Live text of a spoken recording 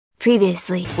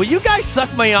Previously. Will you guys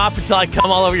suck me off until I come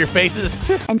all over your faces?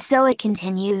 And so it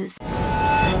continues.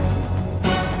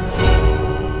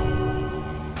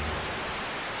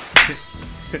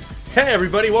 Hey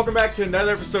everybody, welcome back to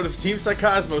another episode of Team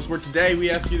Psycosmos, where today we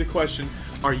ask you the question,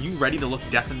 are you ready to look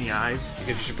death in the eyes?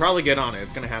 Because you should probably get on it,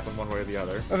 it's going to happen one way or the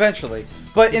other. Eventually.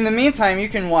 But in the meantime, you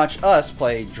can watch us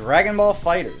play Dragonball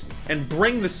FighterZ. And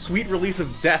bring the sweet release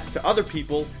of death to other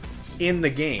people in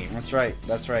the game. That's right,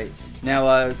 that's right.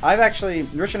 Now, Rich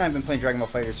and I have been playing Dragonball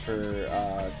FighterZ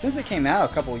for, since it came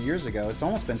out a couple of years ago. It's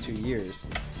almost been 2 years.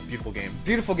 Beautiful game.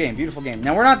 Beautiful game, beautiful game.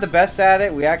 Now, we're not the best at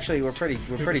it. We're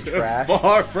pretty trash.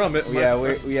 Far from it. Yeah,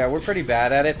 we're pretty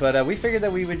bad at it, but we figured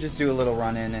that we would just do a little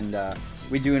run-in, and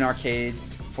we do an arcade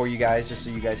for you guys, just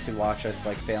so you guys could watch us,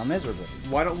 like, fail miserably.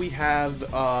 Why don't we have,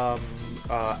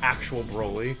 actual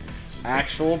Broly?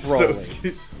 Actual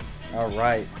Broly.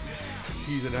 Alright.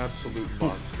 He's an absolute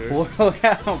monster. Look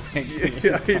how big he is.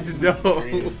 Yeah, I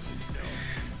know.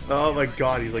 Oh my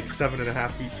god, he's like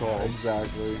 7.5 feet tall.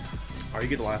 Exactly. Alright, you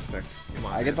get the last pick. Come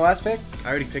on. I get the last pick? I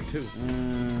already picked 2.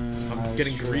 I'm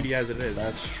getting greedy as it is.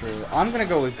 That's true. I'm gonna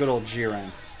go with good old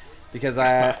Jiren. Because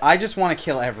I just want to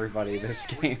kill everybody this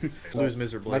game. Let's lose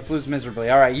miserably. Let's lose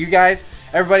miserably. Alright, you guys,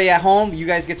 everybody at home, you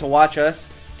guys get to watch us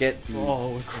get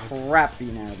crap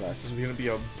beaten out of us. This is gonna be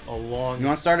a long. You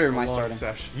want to start it or am I starting?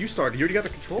 Session. You started. You already got the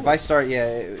controller. If I start,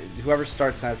 yeah, whoever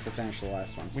starts has to finish the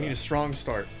last one. So. We need a strong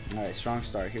start. All right, strong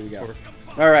start. Here we go.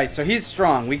 All right, so he's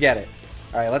strong. We get it.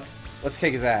 All right, let's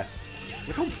kick his ass.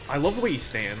 Look how I love the way he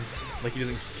stands. Like he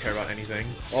doesn't care about anything.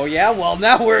 Oh yeah, well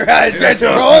now we're at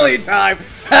Broly time.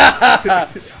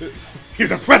 Here's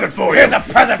a present for you. Here's a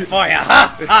present for you.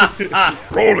 Ha ha ha.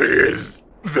 Broly is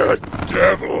the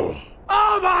devil.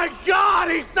 Oh my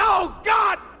god, he's so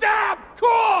goddamn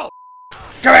cool!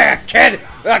 Come here, kid!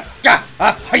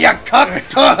 You cuck!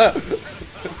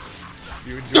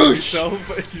 You enjoyed Douche! yourself?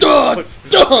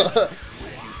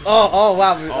 Oh,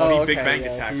 wow. Oh, he Big okay, Bang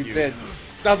yeah, attacked he you. did.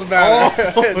 Doesn't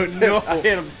matter. Oh, no. I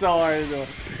hit him so hard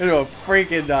into a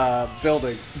freaking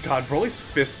building. God, Broly's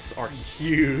fists are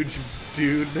huge,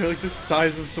 dude. They're like the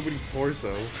size of somebody's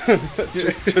torso.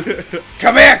 just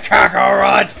come here,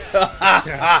 Kakarot!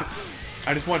 Yeah.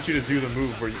 I just want you to do the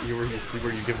move where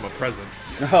you give him a present.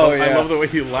 Oh, yeah. I love the way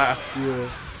he laughs. Yeah.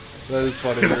 That is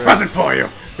funny. Here's a present for you!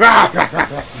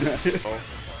 Oh,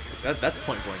 that's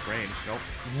point blank range. Nope.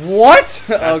 What?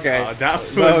 Okay. That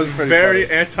was very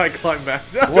funny.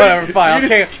 anticlimactic. Whatever, fine. I'll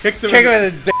kick him in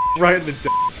the dick. Right in the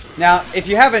dick. Now, if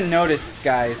you haven't noticed,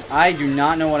 guys, I do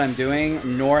not know what I'm doing,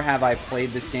 nor have I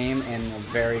played this game in a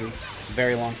very,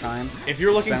 very long time. If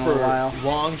you're looking for while.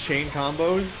 long chain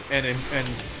combos and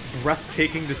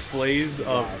breathtaking displays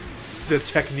of the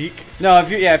technique. No,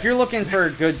 if you're looking for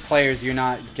good players, you're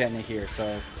not getting it here. So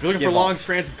if you're looking for long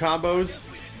strands of combos,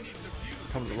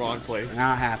 come to the wrong place.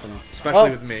 Not happening. Especially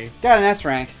with me. Got an S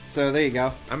rank, so there you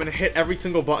go. I'm gonna hit every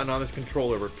single button on this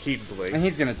controller repeatedly. And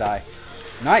he's gonna die.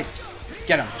 Nice.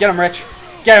 Get him, Rich.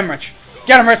 Get him, Rich.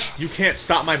 Get him, Rich. You can't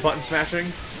stop my button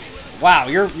smashing. Wow,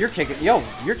 you're kicking. Yo,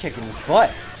 you're kicking his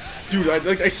butt. Dude,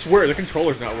 I swear the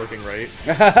controller's not working right.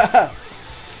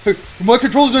 My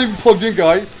controller's not even plugged in,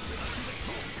 guys.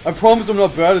 I promise I'm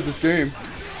not bad at this game.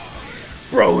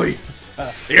 Broly,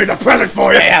 here's a present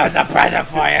for you. Here's a present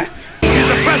for you. Here's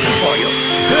a present for you.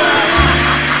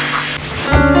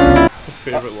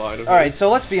 Favorite line of Alright,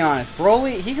 so let's be honest.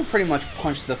 Broly, he can pretty much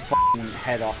punch the f***ing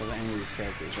head off of any of these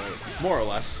characters, right? More or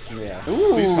less. Yeah.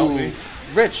 Ooh. Please help me.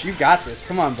 Rich, you got this.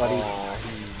 Come on, buddy. Oh,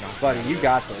 Buddy, you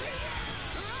got this.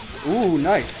 Ooh,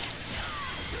 nice.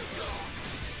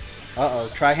 Uh-oh,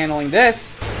 try handling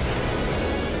this.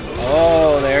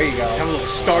 Oh, there you go. have a little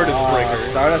Stardust breaker.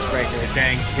 Stardust breaker.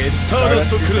 Dang kid.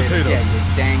 Stardust Crusaders. Yeah, you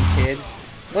dang kid.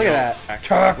 Look at that.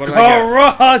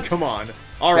 Kakarot! Come on.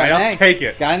 Alright, I'll take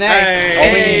it. Got an A.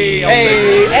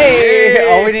 Hey,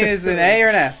 All we need is an A or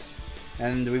an S.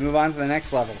 And we move on to the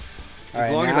next level.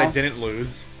 As long as I didn't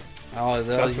lose. Oh,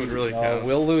 that's what really counts.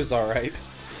 We'll lose, alright.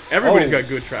 Everybody's got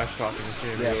good trash talk in this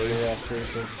game, yeah, really. Yeah,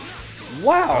 seriously.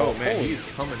 Wow! Oh man, he's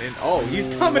coming in. Oh, he's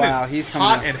coming in. Wow, he's coming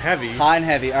hot in. and heavy. Hot and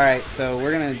heavy. All right, so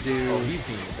we're gonna do. Oh, he's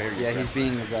being very. Yeah, aggressive. he's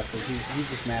being aggressive. He's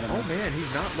just mad at me. Oh man,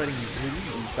 he's not letting you breathe.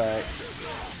 It's alright.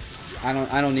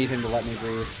 I don't need him to let me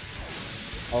breathe.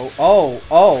 Oh.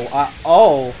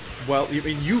 Well, I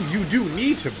mean, you do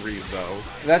need to breathe though.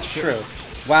 That's true.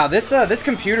 Wow, this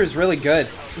computer's really good.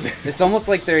 It's almost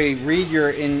like they read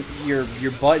your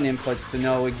button inputs to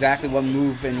know exactly what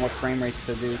move and what frame rates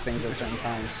to do things at certain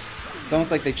times. It's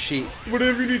almost like they cheat.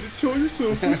 Whatever you need to tell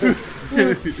yourself.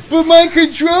 But my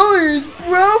controller is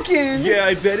broken! Yeah,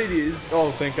 I bet it is.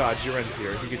 Oh, thank God, Jiren's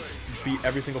here. He could beat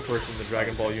every single person in the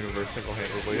Dragon Ball universe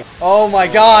single-handedly. Oh my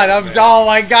god, oh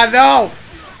my god, no!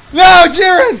 No,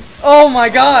 Jiren! Oh my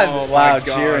god! Oh my wow, god.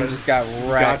 Jiren just got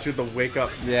wrecked. Got you the wake up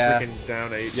freaking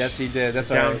down H. Yes, he did. That's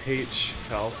down alright. H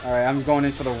health. Alright, I'm going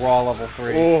in for the raw level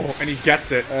 3. Oh, and he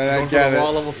gets it. And I Going for get the it. raw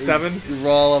level 7.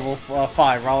 Raw level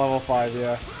 5. Raw level 5,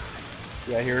 yeah.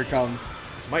 Yeah, here it comes.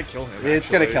 This might kill him. It's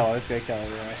gonna actually. kill him. It's gonna kill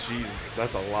him, yeah. Jesus,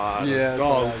 that's a lot. Yeah, that's a Oh,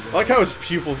 lot, I like how his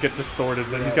pupils get distorted,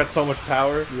 and Yeah. he's got so much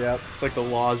power. Yep. It's like the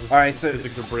laws of Alright, so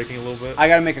physics are breaking a little bit. I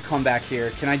gotta make a comeback here.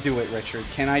 Can I do it, Richard?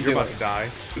 Can I You're do about it? to die.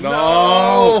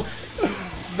 No!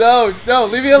 No, no,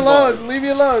 leave me alone. Leave me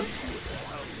alone.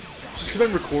 Just because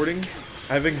I'm recording,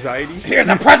 I have anxiety. Here's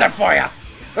a present for you.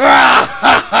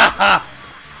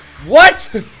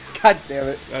 What? God damn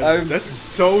it. That's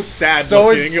so sad. so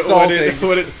looking insulting.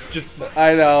 When it's just.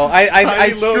 I know. I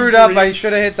Tiny little screwed up. I grease.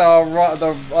 should have hit the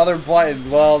other button.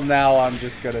 Well, now I'm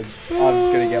just gonna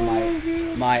get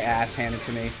my ass handed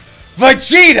to me.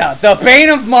 Vegeta, the bane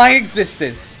of my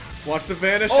existence. Watch the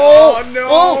vanish. Oh, no!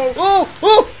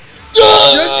 Oh!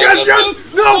 Yes, yes,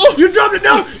 yes! No! You dropped it!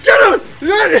 No! Get him!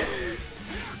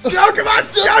 No, come on!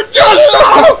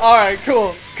 No! All right,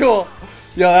 cool.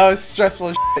 Yo, that was stressful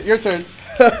as shit. Your turn.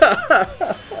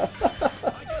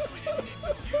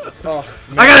 Oh,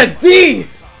 I got a D.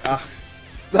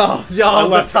 Oh, yo, I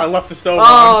left the stove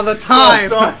Oh, on. the time!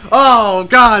 sorry. Oh,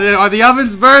 God, are the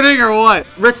ovens burning or what?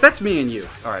 Rich, that's me and you.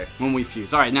 All right. When we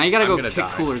fuse. All right, now you gotta I'm go gonna kick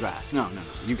die. Cooler's ass. No,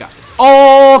 you got this.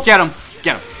 Oh, get him!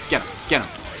 Get him!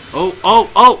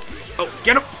 Oh,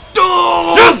 get him!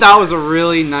 Oh, yes! That was a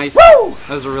really nice. Woo!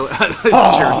 That was a really.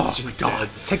 Oh, just God.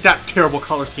 Take that terrible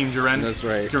color scheme, Jiren. That's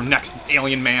right. Your next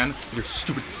alien man. Your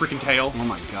stupid freaking tail. Oh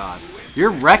my God. You're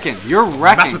wrecking.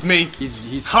 Mess with me.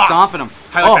 He's Ha! stomping him.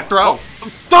 Highlight that throw.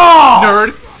 Oh!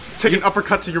 Nerd. Take an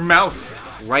uppercut to your mouth.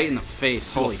 Right in the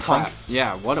face. Holy punk. crap.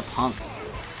 Yeah, what a punk.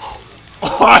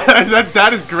 Oh,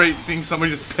 that is great seeing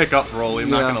somebody just pick up Broly, I'm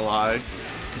not gonna lie.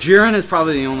 Jiren is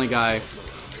probably the only guy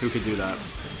who could do that.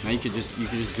 Now you could just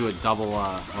do a double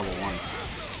level 1.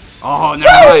 Oh,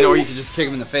 never mind. Or you could just kick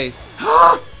him in the face.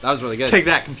 That was really good. Take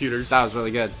that, computers. That was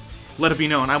really good. Let it be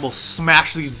known, I will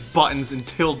smash these buttons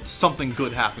until something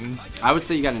good happens. I would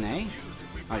say you got an A.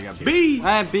 Oh, you got B.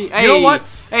 B. B. Hey, You know what?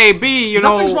 Hey, B. You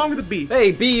know. Nothing's wrong with a B.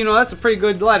 Hey, B. You know that's a pretty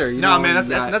good letter. Nah, know, man, you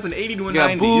got- that's an 80 to a you got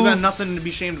 90. You got boobs, nothing to be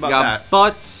ashamed about You got that.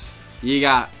 butts. You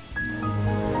got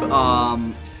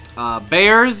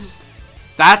bears.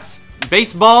 That's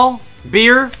baseball.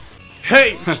 Beer.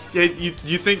 Hey, you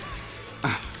think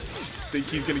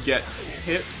he's gonna get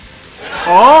hit?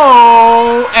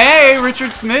 Oh, hey,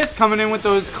 Richard Smith coming in with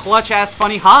those clutch ass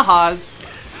funny ha-has.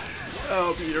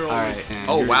 Oh, Peter. Alright, and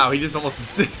Oh you're- wow, he just almost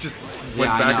just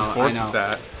went I back know, and forth I know. with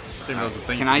that. Didn't know it was a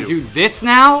thing Can to I do this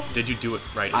now? Did you do it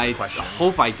right? Is I the question.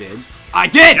 hope I did. I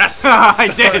did! Yes! I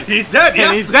did! He's dead, yes!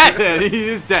 And he's dead! He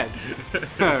is dead.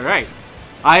 Alright.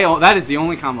 That is the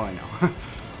only combo I know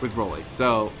with Broly.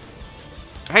 So,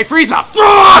 hey, Frieza!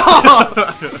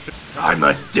 I'm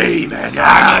a demon.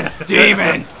 I'm a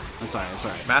demon! That's alright, that's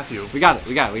alright. Matthew, We got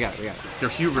it. your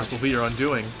hubris will be your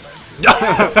undoing.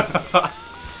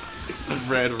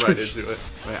 Ran right into it.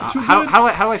 Wait, how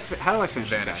do I finish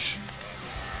this guy? Vanish.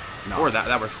 No. Or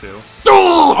that works too.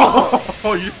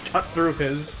 Oh, you just cut through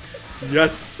his.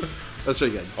 Yes. That's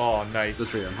pretty good. Oh, nice. That's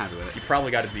pretty good. I'm happy with it. You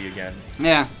probably got a D again.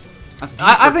 Yeah.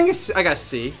 I think I got a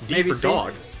C. D Maybe for C.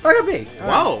 dog. I got B.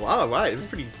 Wow, wow, it was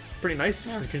pretty nice.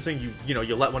 Considering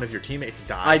you let one of your teammates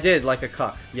die. I did, like a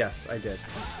cuck. Yes, I did.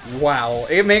 Wow,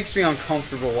 it makes me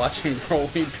uncomfortable watching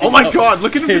Broly beat Oh my up God!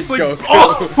 Look at him Kid just like. Goku.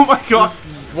 Oh my God!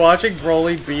 Watching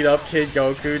Broly beat up Kid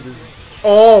Goku just...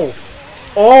 Oh!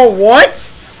 Oh,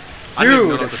 what? I didn't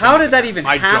know Dude, that how was- did that even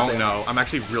I happen? don't know. I'm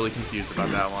actually really confused about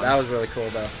that one. That was really cool,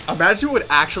 though. Imagine what would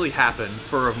actually happen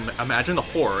for imagine the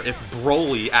horror if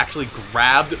Broly actually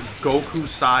grabbed Goku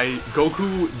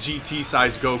GT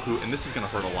sized Goku, and this is gonna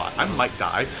hurt a lot. I might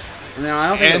die. No, I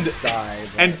don't think And- he'll die.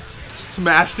 But... And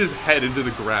smashed his head into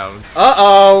the ground.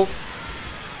 Uh-oh!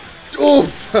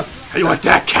 Oof! How you like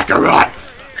that, Kakarot?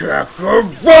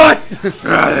 Kakarot!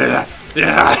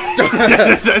 Yeah.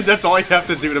 That's all you have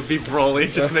to do to beat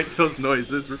Broly. Just make those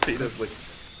noises repeatedly.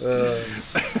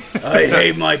 I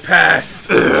hate my past!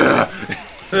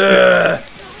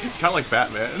 It's kind of like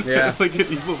Batman. Yeah. Like an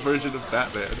evil version of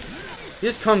Batman. He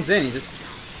just comes in, he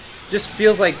just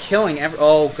feels like killing every...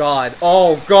 Oh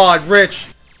god, Rich!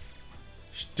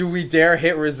 Do we dare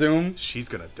hit resume? She's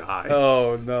gonna die.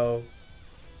 Oh no.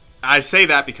 I say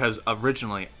that because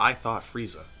originally I thought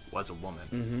Frieza was a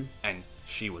woman, and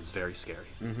she was very scary,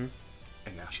 and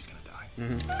now she's gonna die.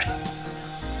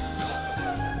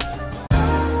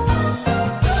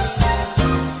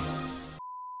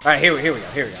 All right, here we go.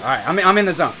 All right, I'm in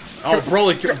the zone. Oh,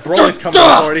 Broly's coming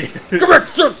up already.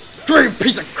 Come here, you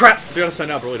piece of crap. So you gotta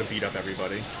send out Broly to beat up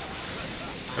everybody.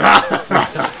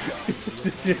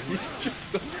 It's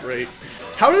just so great.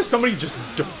 How does somebody just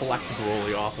deflect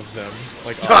Broly off of them?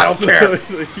 Like, I don't care.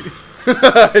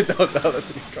 I don't know.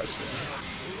 That's a good question.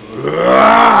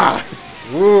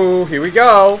 Ooh, here we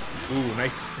go. Ooh,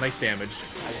 nice damage.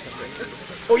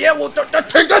 Oh yeah, well,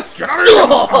 take this. Get out of here.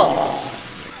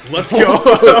 Let's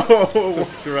go.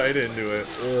 Walked right into it.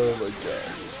 Oh my god.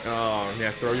 Oh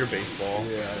yeah, throw your baseball.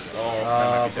 Yeah.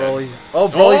 Oh, Broly's. Oh,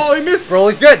 Broly's. Oh, he missed.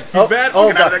 Broly's good. He's bad. Oh,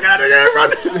 get out of there,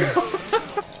 run.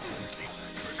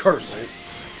 Curse.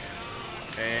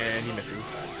 And he misses.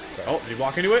 Oh, did he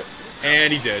walk into it?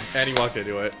 And he did. And he walked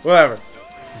into it. Whatever.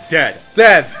 Dead.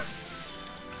 Dead.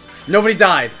 Nobody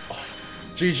died. Oh,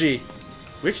 GG.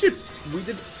 We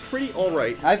did pretty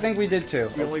alright. I think we did too.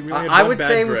 We only had I one would bad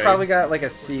say we grade. probably got like a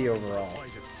C overall.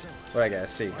 What I got, a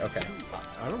C. Okay.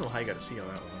 I don't know how you got a C on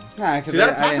that one. Nah, See,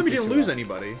 that's how come we do didn't too lose well.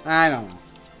 anybody. I don't know.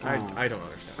 I don't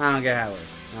understand. I don't get how it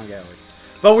works.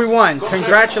 But we won.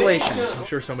 Congratulations. I'm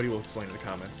sure somebody will explain in the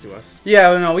comments to us.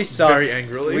 Yeah, no, we suck. Very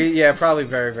angrily. Yeah, probably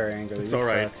very, very angrily. It's We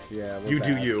alright. suck. Yeah, we're You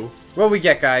bad. do you. What we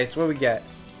get, guys? What we get?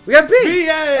 We got B. B, yay!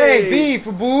 Hey, B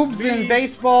for boobs B. and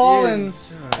baseball Yeah, and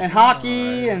come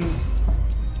hockey on. and.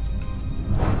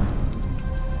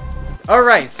 All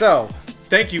right, so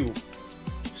Thank you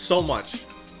so much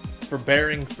for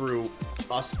bearing through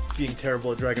us being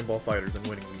terrible at Dragonball FighterZ and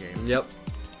winning the game. yep.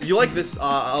 If you like this, let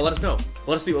us know.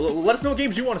 Let us know what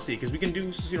games you want to see, because we can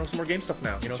do some more game stuff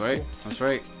now. You know, That's right. cool. That's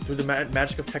right. Through the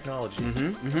magic of technology.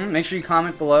 Make sure you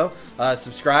comment below,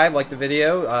 subscribe, like the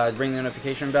video, ring the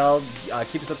notification bell,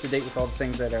 keep us up to date with all the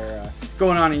things that are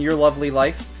going on in your lovely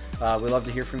life. We love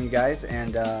to hear from you guys,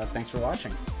 and thanks for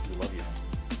watching. We love you.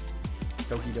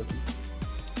 Doki doki.